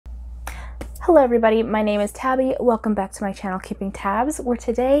Hello everybody, my name is Tabby. Welcome back to my channel Keeping Tabs, where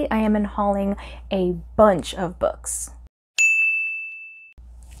today I am unhauling a bunch of books.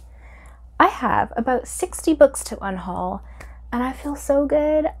 I have about 60 books to unhaul and I feel so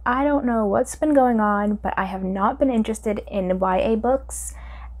good. I don't know what's been going on, but I have not been interested in YA books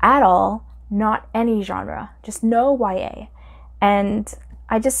at all. Not any genre, just no YA. And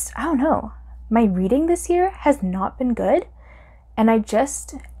I don't know. My reading this year has not been good and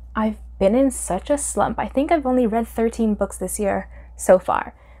I've been in such a slump. I think I've only read 13 books this year so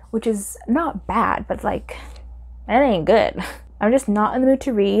far, which is not bad, but like, that ain't good. I'm just not in the mood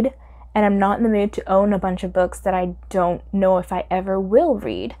to read, and I'm not in the mood to own a bunch of books that I don't know if I ever will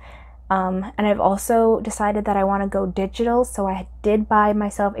read. And I've also decided that I want to go digital, so I did buy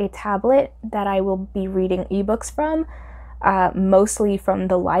myself a tablet that I will be reading ebooks from, mostly from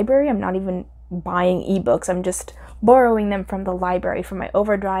the library. I'm not even buying ebooks, I'm just borrowing them from the library, from my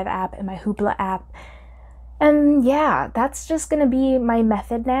Overdrive app and my Hoopla app. And yeah, that's just gonna be my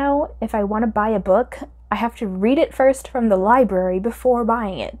method now. If I want to buy a book, I have to read it first from the library before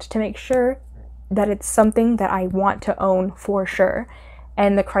buying it to make sure that it's something that I want to own for sure.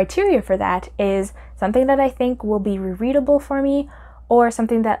 And the criteria for that is something that I think will be rereadable for me, or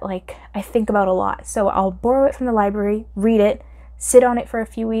something that like I think about a lot. So I'll borrow it from the library, read it, sit on it for a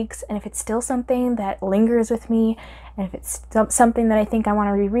few weeks, and if it's still something that lingers with me, and if it's something that I think I want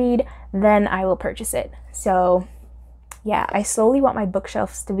to reread, then I will purchase it. So yeah, I slowly want my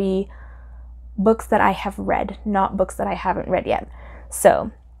bookshelves to be books that I have read, not books that I haven't read yet. So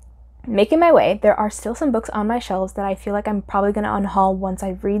making my way, there are still some books on my shelves that I feel like I'm probably going to unhaul once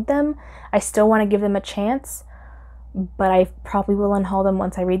I read them. I still want to give them a chance, but I probably will unhaul them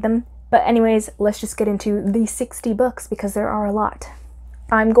once I read them. But anyways, let's just get into the 60 books because there are a lot.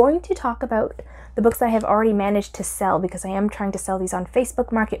 I'm going to talk about the books that I have already managed to sell because I am trying to sell these on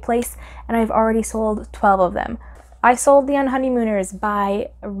Facebook Marketplace, and I've already sold 12 of them. I sold The Unhoneymooners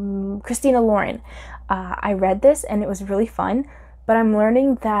by Christina Lauren. I read this and it was really fun, but I'm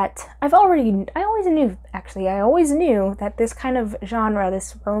learning that I always knew that this kind of genre,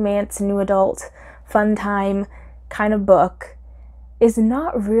 this romance, new adult, fun time kind of book, is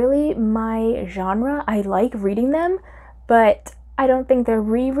not really my genre. I like reading them, but I don't think they're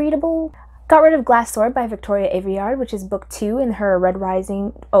rereadable. Got rid of Glass Sword by Victoria Aveyard, which is book 2 in her Red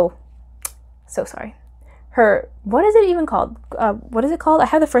Rising. Oh, so sorry. What is it even called? What is it called? I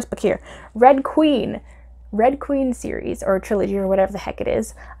have the first book here. Red Queen series, or trilogy, or whatever the heck it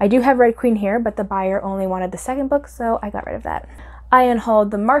is. I do have Red Queen here, but the buyer only wanted the second book, so I got rid of that. I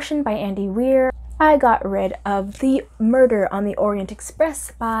unhauled The Martian by Andy Weir. I got rid of The Murder on the Orient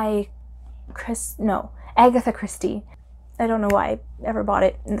Express by Agatha Christie. I don't know why I ever bought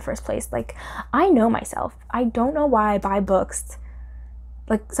it in the first place. Like, I know myself. I don't know why I buy books.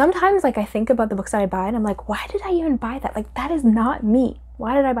 Like, sometimes like I think about the books that I buy and I'm like, why did I even buy that? Like, that is not me.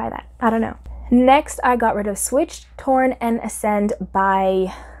 Why did I buy that? I don't know. Next, I got rid of Switched, Torn, and Ascend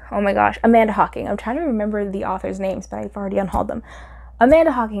by, oh my gosh, Amanda Hocking. I'm trying to remember the authors' names, but I've already unhauled them.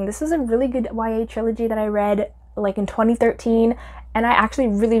 Amanda Hocking, this was a really good YA trilogy that I read like in 2013, and I actually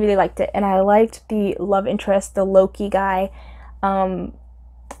really, really liked it. And I liked the love interest, the Loki guy.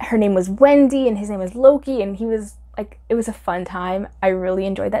 Her name was Wendy and his name was Loki, and he was like, it was a fun time. I really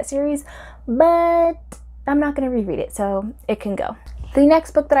enjoyed that series, but I'm not going to reread it, so it can go. The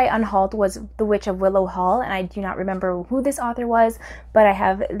next book that I unhauled was The Witch of Willow Hall, and I do not remember who this author was, but I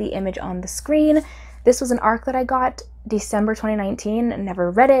have the image on the screen. This was an ARC that I got December 2019, and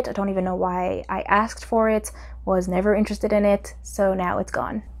never read it. I don't even know why I asked for it, was never interested in it, so now it's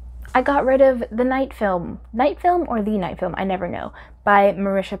gone. I got rid of The Night Film, I never know, by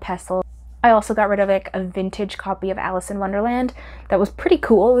Marisha Pessl. I also got rid of like a vintage copy of Alice in Wonderland that was pretty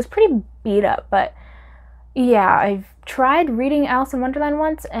cool. It was pretty beat up, but yeah, I've tried reading Alice in Wonderland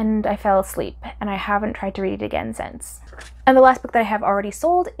once and I fell asleep, and I haven't tried to read it again since. And the last book that I have already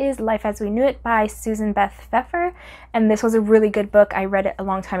sold is Life as We Knew It by Susan Beth Pfeffer, and this was a really good book. I read it a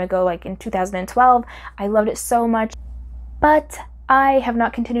long time ago, like in 2012. I loved it so much, but I have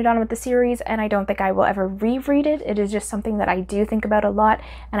not continued on with the series, and I don't think I will ever reread it. It is just something that I do think about a lot,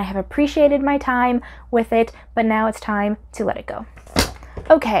 and I have appreciated my time with it, but now it's time to let it go.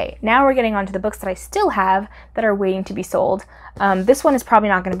 Okay, now we're getting on to the books that I still have that are waiting to be sold. This one is probably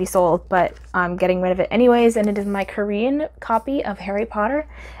not going to be sold, but I'm getting rid of it anyways, and it is my Korean copy of Harry Potter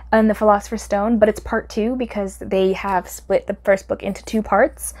and the Philosopher's Stone, but it's part 2 because they have split the first book into 2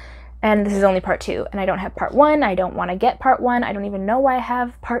 parts, and this is only part 2, and I don't have part 1. I don't want to get part 1. I don't even know why I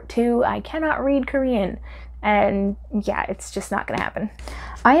have part 2. I cannot read Korean, and yeah, it's just not going to happen.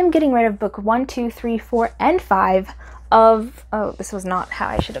 I am getting rid of book 1, 2, 3, 4, and 5 of, oh, this was not how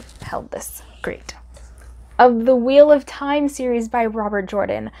I should have held this. Great. Of the Wheel of Time series by Robert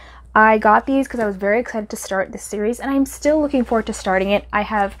Jordan. I got these because I was very excited to start this series, and I'm still looking forward to starting it. I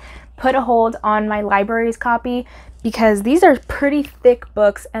have put a hold on my library's copy because these are pretty thick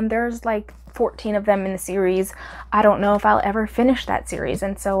books, and there's like 14 of them in the series. I don't know if I'll ever finish that series,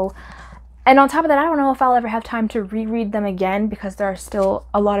 and on top of that, I don't know if I'll ever have time to reread them again because there are still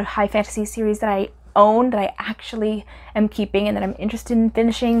a lot of high fantasy series that I own that I actually am keeping and that I'm interested in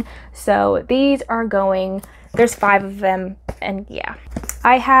finishing. So these are going, there's 5 of them, and yeah.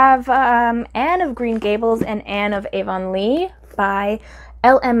 I have Anne of Green Gables and Anne of Avonlea by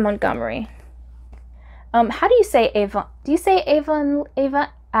L.M. Montgomery. How do you say Avon? Do you say Avonlea?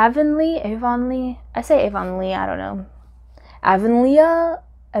 Avonlea? I say Avonlea, I don't know. Avonlea?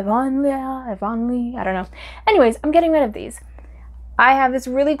 Avonlea, I don't know. Anyways, I'm getting rid of these. I have this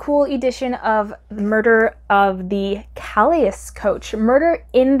really cool edition of Murder of the Calais Coach. Murder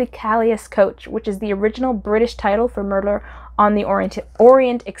in the Calais Coach, which is the original British title for Murder on the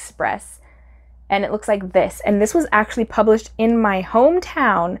Orient Express. And it looks like this. And this was actually published in my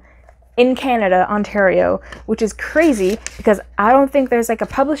hometown in Canada, Ontario, which is crazy because I don't think there's like a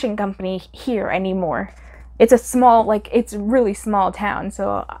publishing company here anymore. It's a small, like, it's a really small town,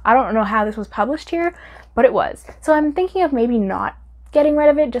 so I don't know how this was published here, but it was. So I'm thinking of maybe not getting rid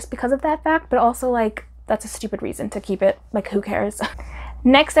of it just because of that fact, but also, like, that's a stupid reason to keep it. Like, who cares?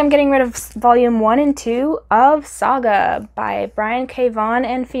 Next, I'm getting rid of volume 1 and 2 of Saga by Brian K. Vaughan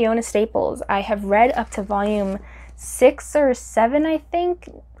and Fiona Staples. I have read up to volume 6 or 7, I think,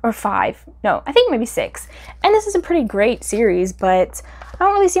 or 5. No, I think maybe 6. And this is a pretty great series, but I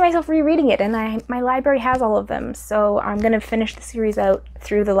don't really see myself rereading it, and my library has all of them, so I'm going to finish the series out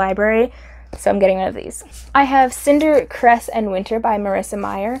through the library, so I'm getting rid of these. I have Cinder, Cress, and Winter by Marissa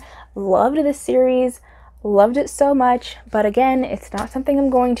Meyer. Loved this series, loved it so much, but again, it's not something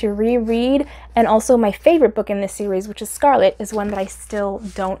I'm going to reread, and also my favorite book in this series, which is Scarlet, is one that I still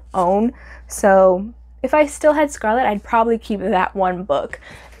don't own, so if I still had Scarlet, I'd probably keep that one book,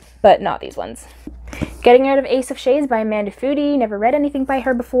 but not these ones. Getting rid of Ace of Shades by Amanda Foody. Never read anything by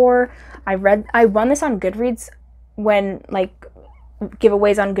her before. I won this on Goodreads when, like,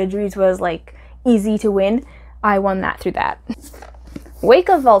 giveaways on Goodreads was, like, easy to win. I won that through that. Wake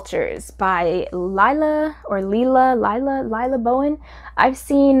of Vultures by Lila Bowen. I've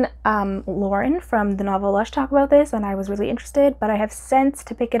seen Lauren from the novel Lush talk about this, and I was really interested, but I have since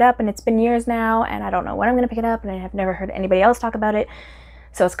to pick it up, and it's been years now, and I don't know when I'm going to pick it up, and I have never heard anybody else talk about it,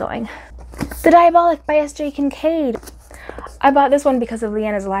 so it's going. The Diabolic by S.J. Kincaid. I bought this one because of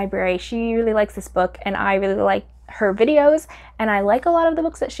Leanna's library. She really likes this book, and I really like her videos, and I like a lot of the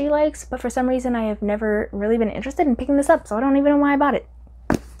books that she likes, but for some reason I have never really been interested in picking this up, so I don't even know why I bought it.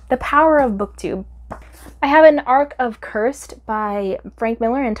 The Power of BookTube. I have an Arc of Cursed by Frank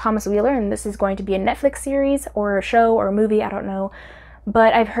Miller and Thomas Wheeler, and this is going to be a Netflix series or a show or a movie, I don't know.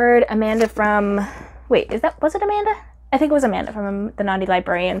 But I've heard Amanda from... Wait, was it Amanda? I think it was Amanda from The Naughty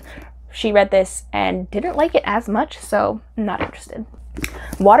Librarian. She read this and didn't like it as much, so I'm not interested.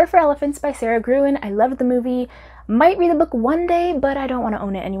 Water for Elephants by Sarah Gruen. I loved the movie. Might read the book one day, but I don't want to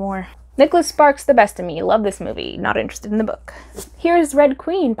own it anymore. Nicholas Sparks, The Best of Me. Love this movie. Not interested in the book. Here's Red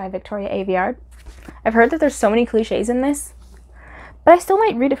Queen by Victoria Aveyard. I've heard that there's so many cliches in this, but I still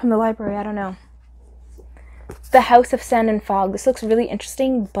might read it from the library. I don't know. The House of Sand and Fog. This looks really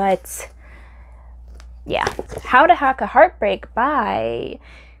interesting, but yeah. How to Hack a Heartbreak by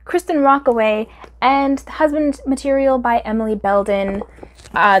Kristen Rockaway, and Husband Material by Emily Belden.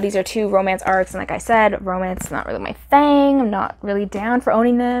 These are 2 romance arcs, and like I said, romance is not really my thing. I'm not really down for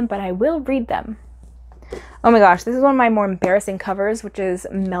owning them, but I will read them. Oh my gosh, this is one of my more embarrassing covers, which is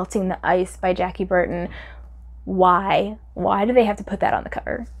Melting the Ice by Jackie Burton. Why? Why do they have to put that on the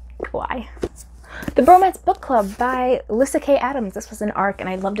cover? Why? The Bromance Book Club by Lissa K. Adams. This was an arc and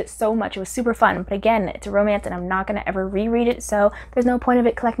I loved it so much. It was super fun, but again, it's a romance and I'm not going to ever reread it, so there's no point of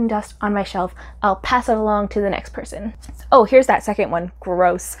it collecting dust on my shelf. I'll pass it along to the next person. Oh, here's that second one.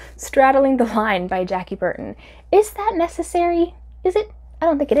 Gross. Straddling the Line by Jackie Burton. Is that necessary? Is it? I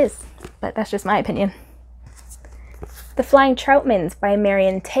don't think it is, but that's just my opinion. The Flying Troutmans by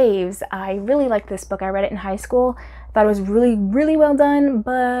Marion Taves. I really liked this book. I read it in high school. Thought it was really, really well done,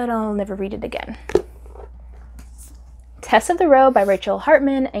 but I'll never read it again. Tess of the Row by Rachel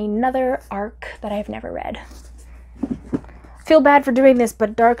Hartman, another arc that I've never read. Feel bad for doing this,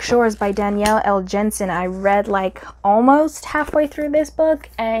 but Dark Shores by Danielle L. Jensen. I read like almost halfway through this book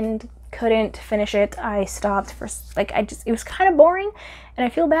and couldn't finish it. I stopped for it was kind of boring, and I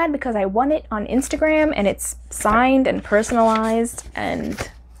feel bad because I won it on Instagram and it's signed and personalized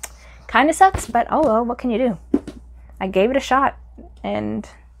and kind of sucks, but oh well, what can you do? I gave it a shot and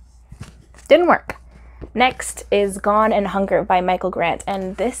didn't work. Next is Gone and Hunger by Michael Grant,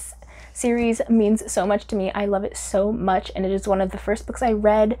 and this series means so much to me. I love it so much, and it is one of the first books I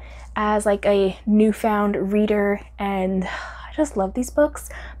read as like a newfound reader, and I just love these books.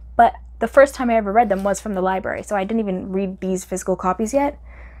 But the first time I ever read them was from the library, so I didn't even read these physical copies yet.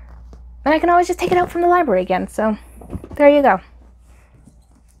 And I can always just take it out from the library again, so there you go.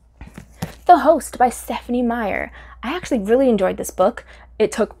 The Host by Stephanie Meyer. I actually really enjoyed this book.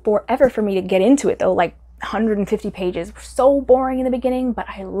 It took forever for me to get into it though, like 150 pages. So boring in the beginning, but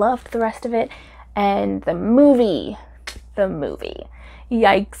I loved the rest of it. And the movie,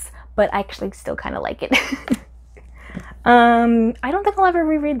 yikes, but I actually still kind of like it. I don't think I'll ever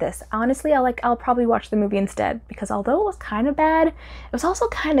reread this. Honestly, I'll probably watch the movie instead, because although it was kind of bad, it was also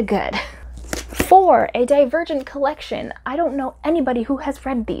kind of good. 4, A Divergent Collection. I don't know anybody who has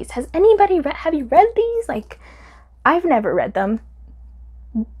read these. Have you read these? Like, I've never read them.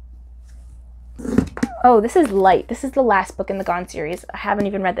 Oh, this is light. This is the last book in the Gone series. I haven't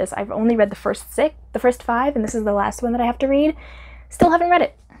even read this. I've only read the first 5, and this is the last one that I have to read. Still haven't read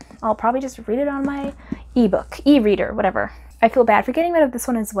it. I'll probably just read it on my e-reader, whatever. I feel bad for getting rid of this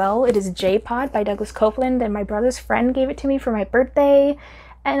one as well. It is J-Pod by Douglas Copeland, and my brother's friend gave it to me for my birthday,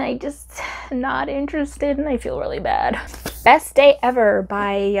 and I just not interested, and I feel really bad. Best Day Ever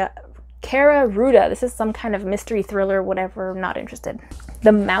by Kara Ruda. This is some kind of mystery thriller, whatever, not interested. The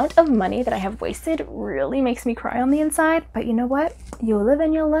amount of money that I have wasted really makes me cry on the inside, but you know what? You live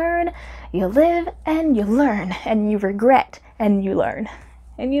and you learn. You live and you learn, and you regret and you learn,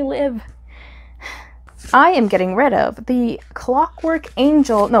 and you live. I am getting rid of the Clockwork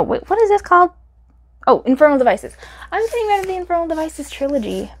Angel. No, wait, what is this called? Oh, Infernal Devices. I'm getting rid of the Infernal Devices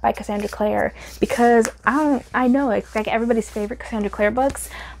trilogy by Cassandra Clare, because I know it's like everybody's favorite Cassandra Clare books,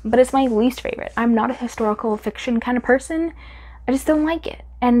 but it's my least favorite. I'm not a historical fiction kind of person. I just don't like it.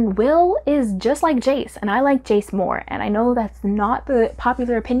 And Will is just like Jace, and I like Jace more. And I know that's not the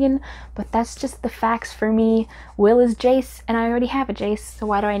popular opinion, but that's just the facts for me. Will is Jace, and I already have a Jace, so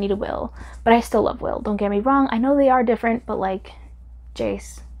why do I need a Will? But I still love Will, don't get me wrong. I know they are different, but like,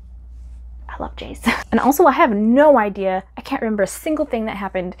 Jace. I love Jace. And also, I have no idea. I can't remember a single thing that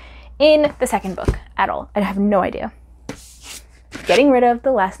happened in the second book at all. I have no idea. Getting rid of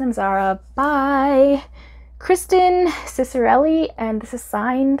The Last Namzara by Kristen Cicerelli, and this is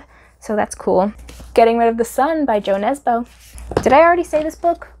signed, so that's cool. Getting rid of The Sun by Jo Nesbo. Did I already say this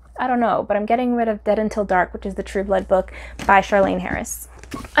book? I don't know, but I'm getting rid of Dead Until Dark, which is the True Blood book by Charlaine Harris.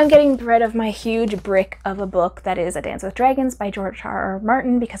 I'm getting rid of my huge brick of a book that is A Dance with Dragons by George R.R.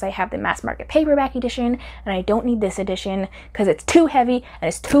 Martin, because I have the mass market paperback edition, and I don't need this edition because it's too heavy and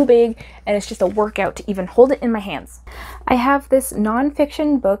it's too big and it's just a workout to even hold it in my hands. I have this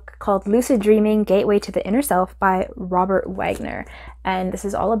nonfiction book called Lucid Dreaming: Gateway to the Inner Self by Robert Wagner, and this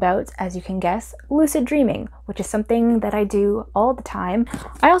is all about, as you can guess, lucid dreaming, which is something that I do all the time.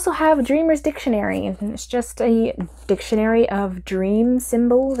 I also have Dreamer's Dictionary, and it's just a dictionary of dream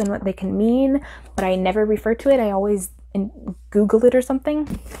symbols and what they can mean, but I never refer to it. I always Google it or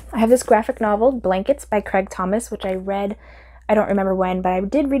something. I have this graphic novel, Blankets by Craig Thomas, which I read, I don't remember when, but I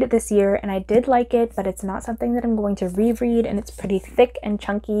did read it this year, and I did like it, but it's not something that I'm going to reread, and it's pretty thick and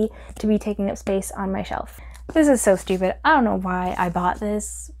chunky to be taking up space on my shelf. This is so stupid. I don't know why I bought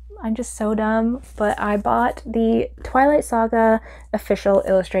this. I'm just so dumb, but I bought the Twilight Saga official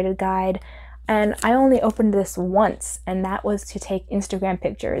illustrated guide, and I only opened this once, and that was to take Instagram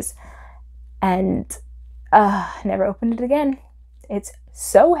pictures, and never opened it again. It's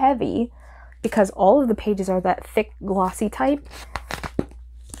so heavy because all of the pages are that thick, glossy type.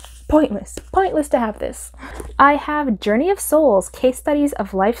 Pointless to have this. I have Journey of Souls, Case Studies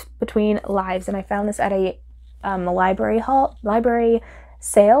of Life Between Lives, and I found this at a library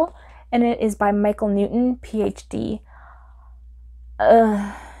sale, and it is by Michael Newton, PhD.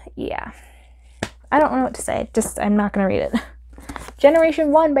 Yeah. I don't know what to say. I'm not gonna read it.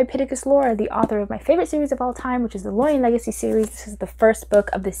 Generation 1 by Pittacus Laura, the author of my favorite series of all time, which is the Lorien Legacy series. This is the first book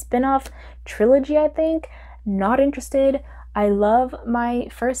of the spin-off trilogy, I think. Not interested. I love my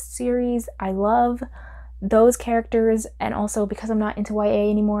first series. I love those characters, and also because I'm not into YA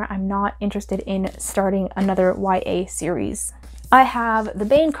anymore, I'm not interested in starting another YA series. I have The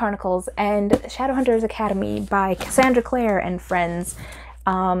Bane Chronicles and Shadowhunters Academy by Cassandra Clare and friends.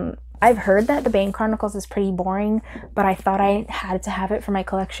 I've heard that The Bane Chronicles is pretty boring, but I thought I had to have it for my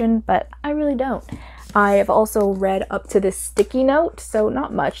collection, but I really don't. I have also read up to this sticky note, so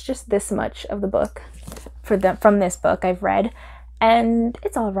not much, just this much of the book from this book I've read, and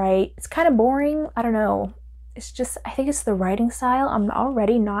it's alright. It's kind of boring. I don't know. It's just, I think it's the writing style. I'm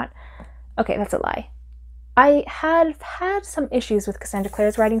already not... Okay, that's a lie. I had had some issues with Cassandra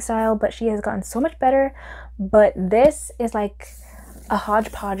Clare's writing style, but she has gotten so much better. But this is like a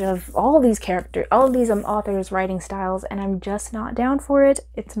hodgepodge of all of these characters, all of these authors' writing styles, and I'm just not down for it.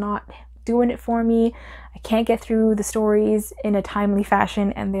 It's not doing it for me. I can't get through the stories in a timely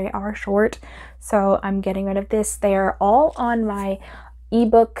fashion, and they are short, so I'm getting rid of this. They are all on my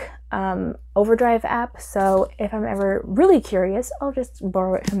ebook Overdrive app, so if I'm ever really curious, I'll just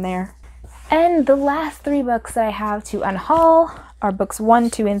borrow it from there. And the last 3 books that I have to unhaul are books 1,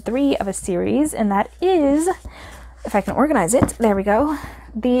 2, and 3 of a series, and that is, if I can organize it, there we go,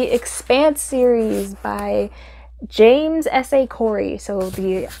 the Expanse series by James S.A. Corey. So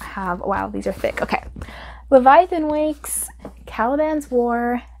they have, wow, these are thick. Okay. Leviathan Wakes, Caliban's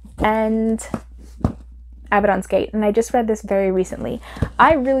War, and Abaddon's Gate, and I just read this very recently.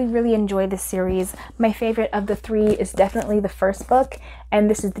 I really enjoy this series. My favorite of the 3 is definitely the first book, and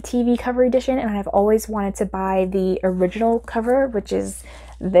this is the TV cover edition, and I've always wanted to buy the original cover, which is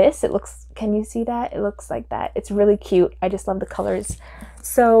this. It looks, can you see that? It looks like that. It's really cute. I just love the colors.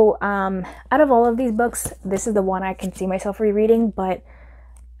 So out of all of these books, this is the one I can see myself rereading, but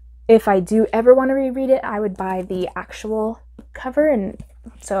if I do ever want to reread it, I would buy the actual cover, and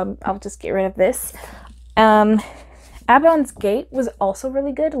so I'll just get rid of this. Abaddon's Gate was also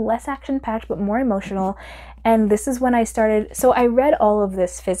really good, less action-packed but more emotional, and this is when I started, so I read all of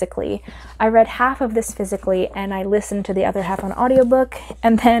this physically. I read half of this physically and I listened to the other half on audiobook,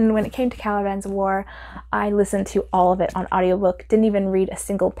 and then when it came to Caliban's War, I listened to all of it on audiobook, didn't even read a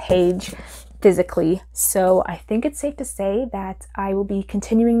single page physically. So I think it's safe to say that I will be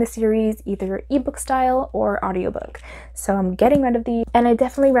continuing the series either ebook style or audiobook. So I'm getting rid of these, and I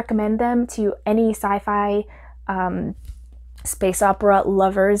definitely recommend them to any sci-fi space opera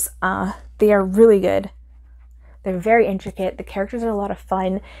lovers. They are really good. They're very intricate, the characters are a lot of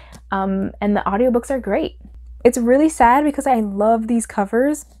fun, and the audiobooks are great. It's really sad because I love these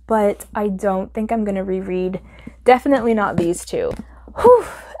covers, but I don't think I'm gonna reread, definitely not these 2. Whew.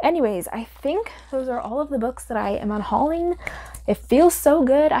 Anyways, I think those are all of the books that I am unhauling. It feels so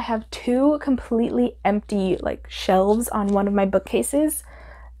good. I have 2 completely empty like shelves on one of my bookcases.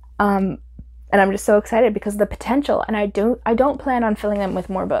 And I'm just so excited because of the potential, and I don't plan on filling them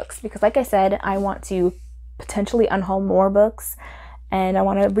with more books because, like I said, I want to potentially unhaul more books, and I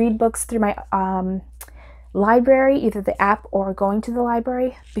want to read books through my library, either the app or going to the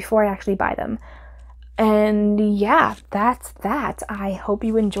library, before I actually buy them. And yeah, that's that. I hope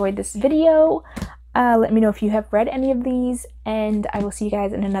you enjoyed this video. Let me know if you have read any of these, and I will see you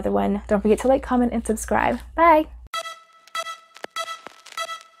guys in another one. Don't forget to like, comment, and subscribe. Bye!